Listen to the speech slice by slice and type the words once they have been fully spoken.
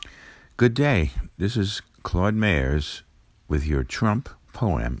Good day. This is Claude Mayers with your Trump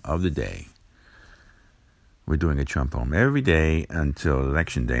poem of the day. We're doing a Trump poem every day until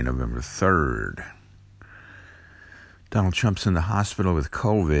Election Day, November 3rd. Donald Trump's in the hospital with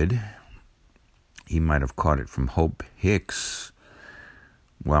COVID. He might have caught it from Hope Hicks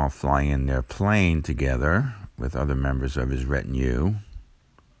while flying their plane together with other members of his retinue.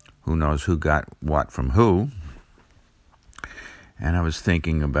 Who knows who got what from who? And I was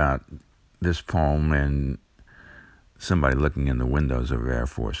thinking about this poem and somebody looking in the windows of Air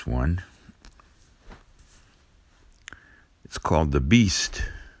Force One. It's called The Beast.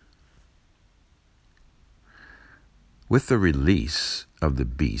 With the release of the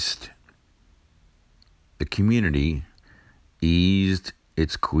beast, the community eased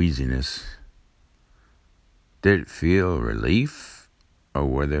its queasiness. Did it feel relief, or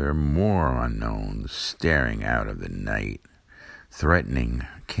were there more unknowns staring out of the night, threatening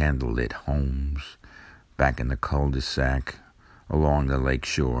candlelit homes back in the cul-de-sac along the lake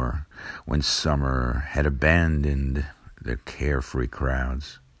shore when summer had abandoned the carefree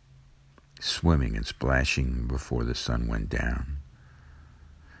crowds, swimming and splashing before the sun went down?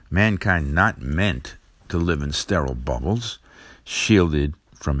 Mankind not meant to live in sterile bubbles, shielded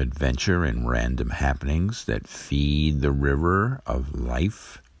from adventure and random happenings that feed the river of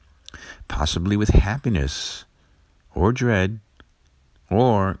life, possibly with happiness or dread,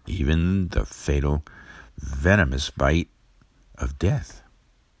 or even the fatal, venomous bite of death.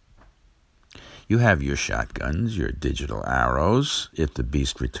 You have your shotguns, your digital arrows, if the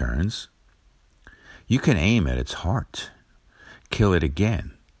beast returns. You can aim at its heart, kill it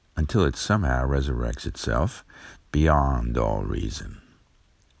again, until it somehow resurrects itself beyond all reason.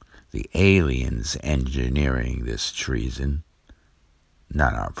 The aliens engineering this treason,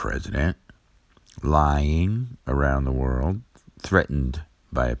 not our president, lying around the world, threatened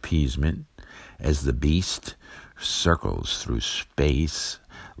by appeasement as the beast circles through space,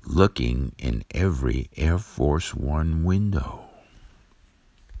 looking in every Air Force One window.